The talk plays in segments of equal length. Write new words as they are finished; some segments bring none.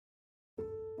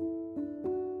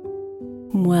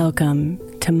Welcome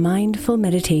to Mindful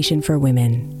Meditation for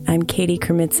Women. I'm Katie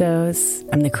Kermitzos.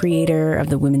 I'm the creator of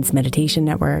the Women's Meditation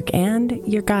Network and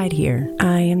your guide here.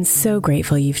 I am so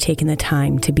grateful you've taken the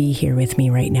time to be here with me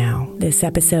right now. This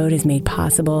episode is made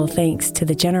possible thanks to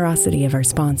the generosity of our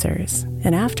sponsors.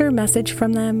 And after a message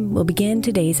from them, we'll begin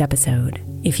today's episode.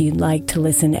 If you'd like to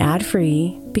listen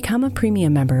ad-free, become a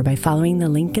premium member by following the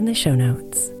link in the show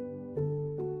notes.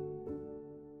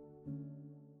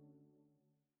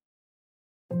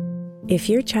 If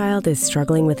your child is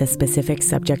struggling with a specific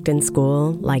subject in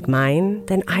school, like mine,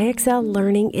 then IXL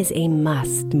Learning is a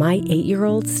must. My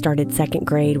 8-year-old started second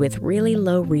grade with really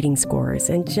low reading scores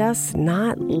and just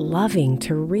not loving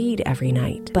to read every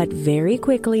night. But very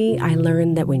quickly, I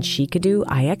learned that when she could do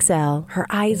IXL, her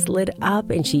eyes lit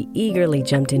up and she eagerly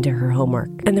jumped into her homework.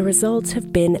 And the results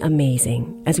have been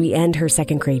amazing. As we end her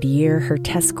second grade year, her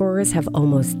test scores have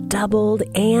almost doubled,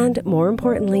 and more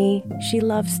importantly, she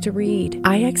loves to read.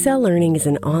 IXL Learning is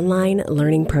an online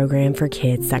learning program for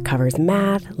kids that covers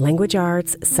math, language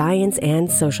arts, science,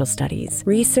 and social studies.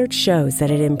 Research shows that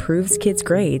it improves kids'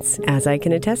 grades, as I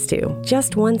can attest to.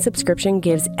 Just one subscription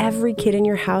gives every kid in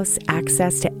your house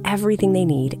access to everything they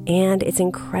need, and it's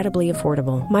incredibly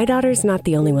affordable. My daughter's not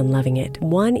the only one loving it.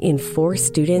 1 in 4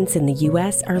 students in the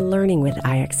U.S. are learning with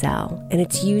IXL, and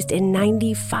it's used in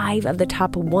 95 of the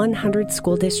top 100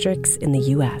 school districts in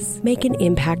the U.S. Make an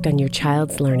impact on your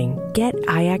child's learning. Get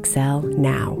IXL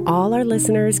now. All our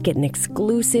listeners get an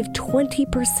exclusive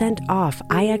 20% off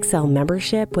IXL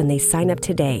membership when they sign up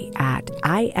today at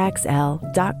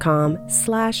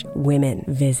IXL.com/women.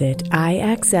 Visit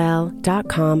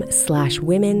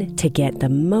IXL.com/women to get the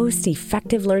most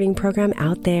effective learning program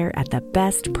out there at the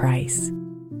best price.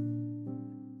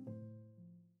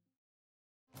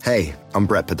 Hey, I'm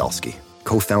Brett Podolsky,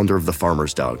 co-founder of The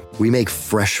Farmer's Dog. We make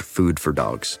fresh food for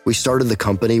dogs. We started the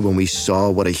company when we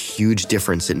saw what a huge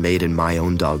difference it made in my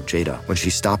own dog, Jada, when she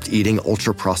stopped eating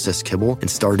ultra-processed kibble and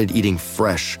started eating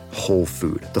fresh, whole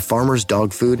food. The Farmer's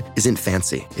Dog food isn't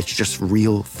fancy. It's just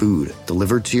real food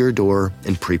delivered to your door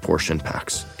in pre-portioned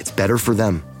packs. It's better for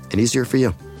them and easier for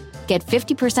you. Get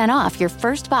 50% off your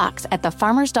first box at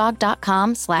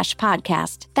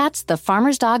thefarmersdog.com/podcast. That's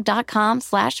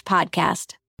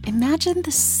thefarmersdog.com/podcast. Imagine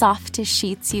the softest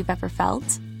sheets you've ever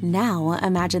felt. Now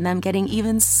imagine them getting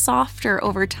even softer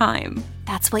over time.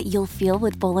 That's what you'll feel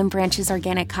with Boll & Branch's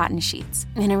organic cotton sheets.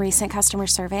 In a recent customer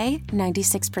survey,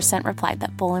 96% replied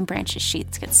that Boll & Branch's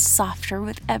sheets get softer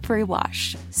with every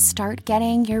wash. Start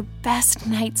getting your best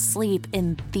night's sleep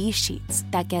in these sheets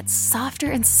that get softer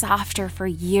and softer for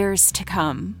years to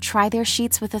come. Try their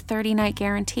sheets with a 30-night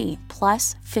guarantee,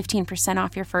 plus 15%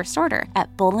 off your first order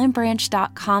at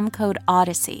bollandbranch.com code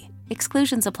Odyssey.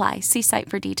 Exclusions apply. See site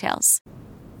for details.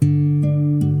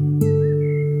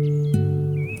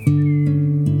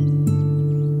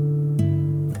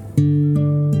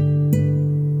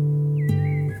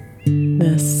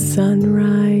 The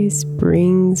sunrise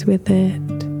brings with it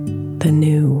the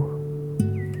new.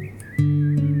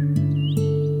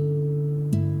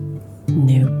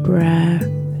 New breath,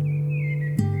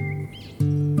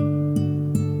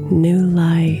 new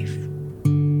life,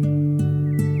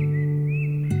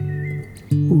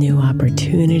 new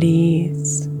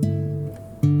opportunities,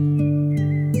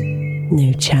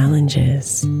 new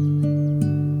challenges.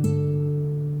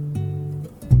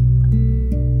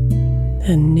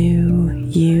 A new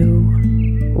you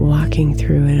walking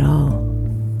through it all.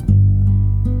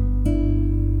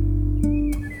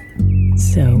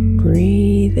 So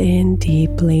breathe in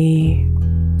deeply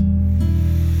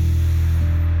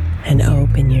and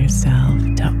open yourself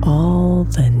to all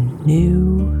the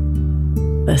new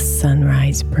the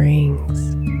sunrise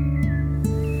brings.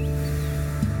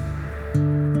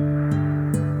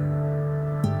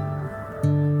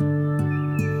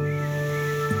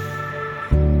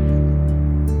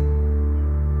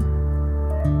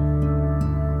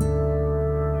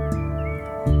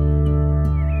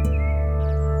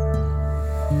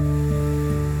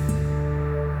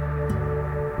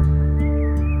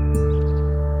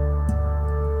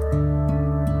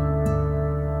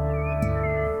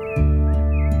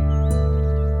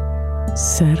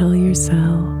 Settle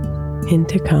yourself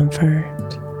into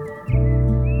comfort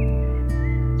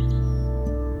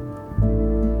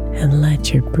and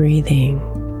let your breathing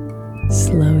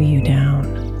slow you down.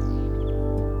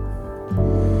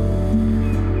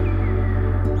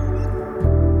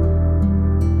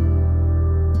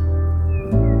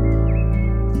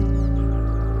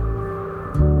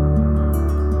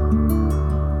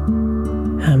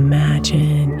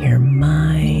 Imagine your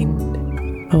mind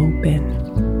open,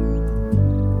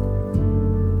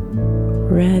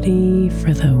 ready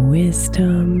for the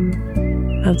wisdom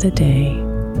of the day.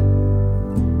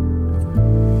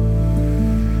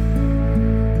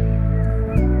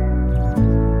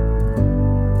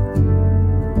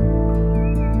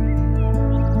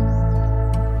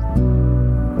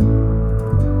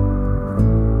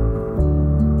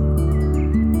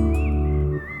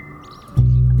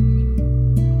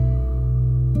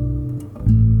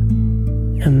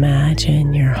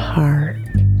 Imagine your heart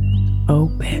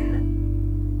open,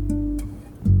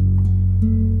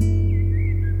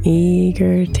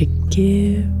 eager to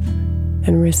give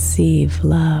and receive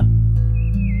love.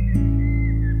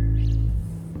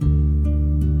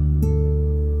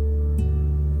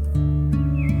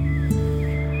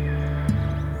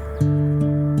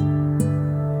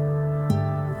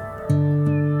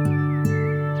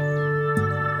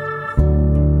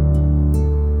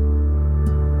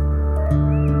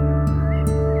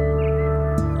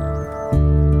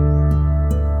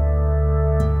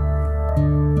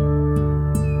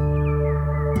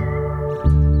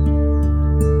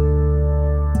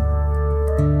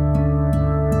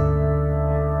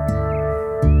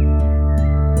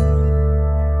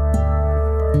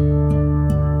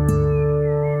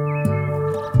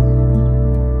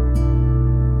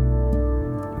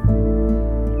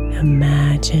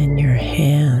 Imagine your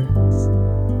hands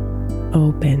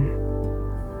open,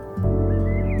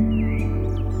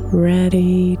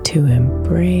 ready to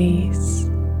embrace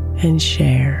and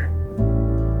share.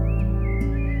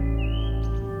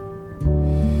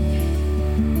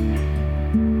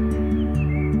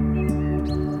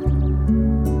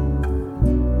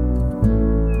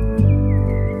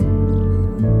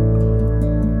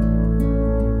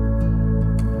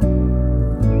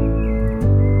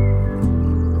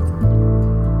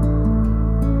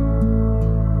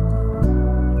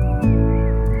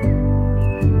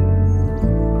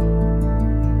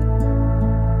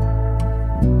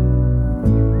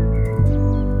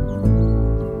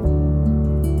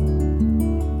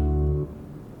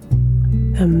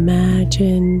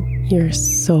 Imagine your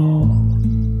soul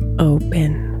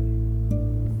open,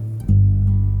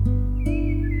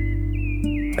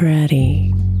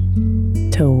 ready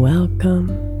to welcome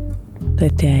the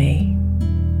day.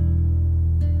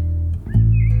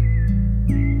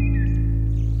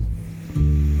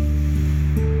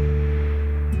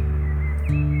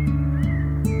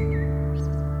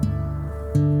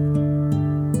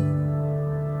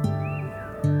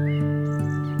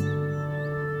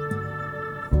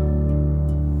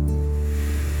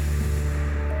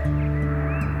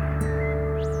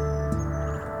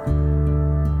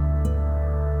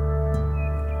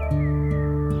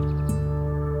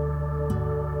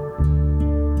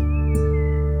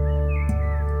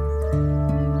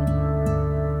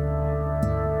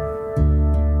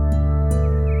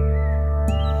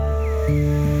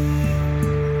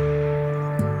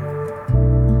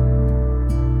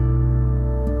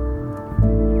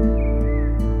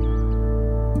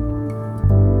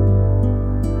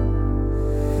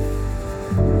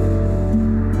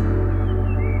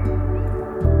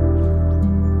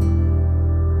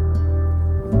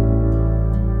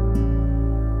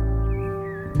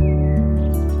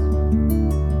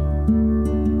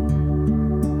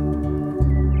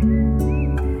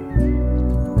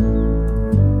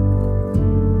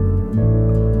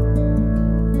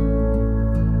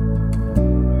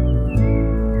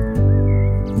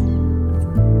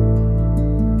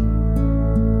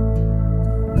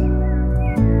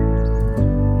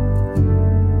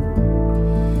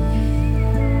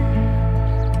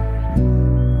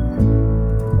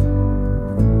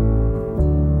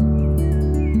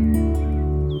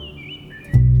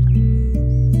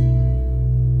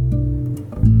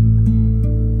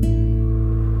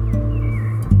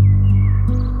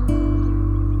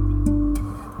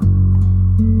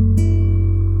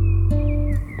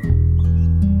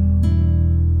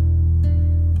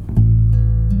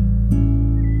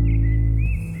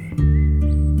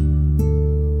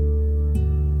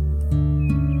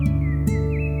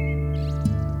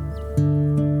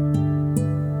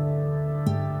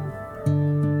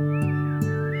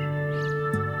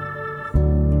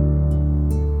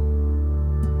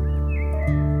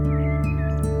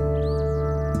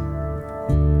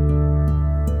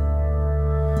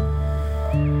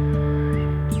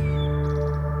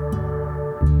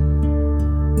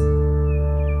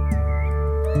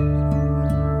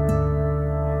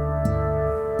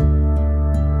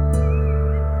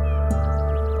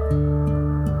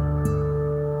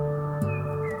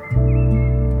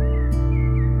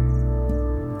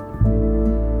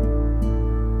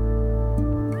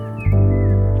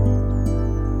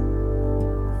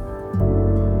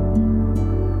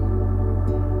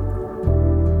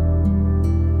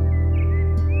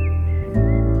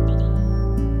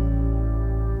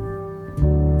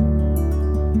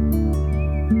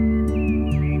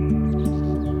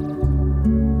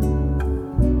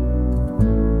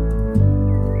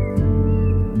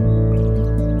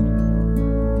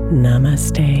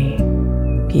 Namaste,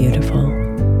 beautiful.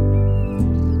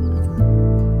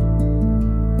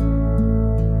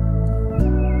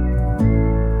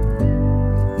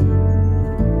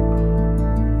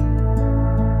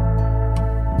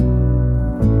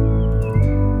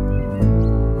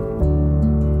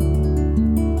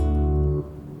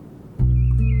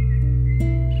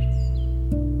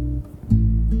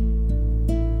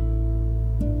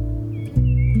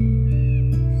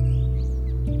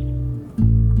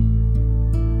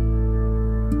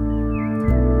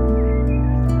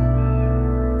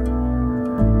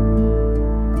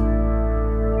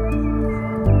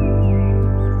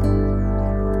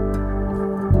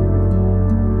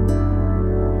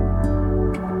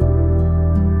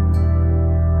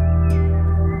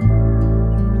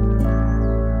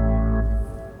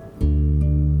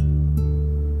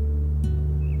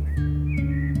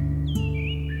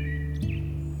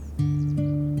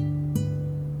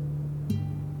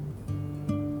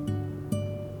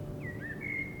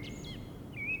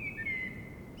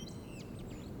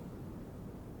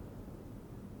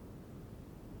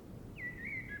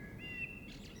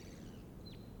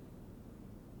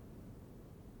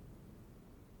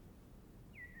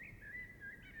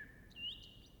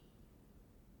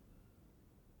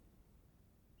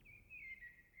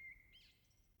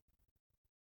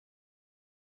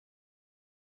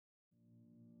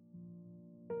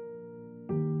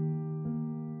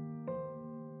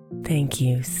 Thank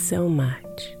you so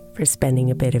much for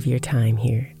spending a bit of your time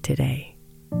here today.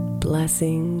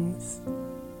 Blessings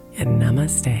and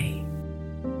namaste.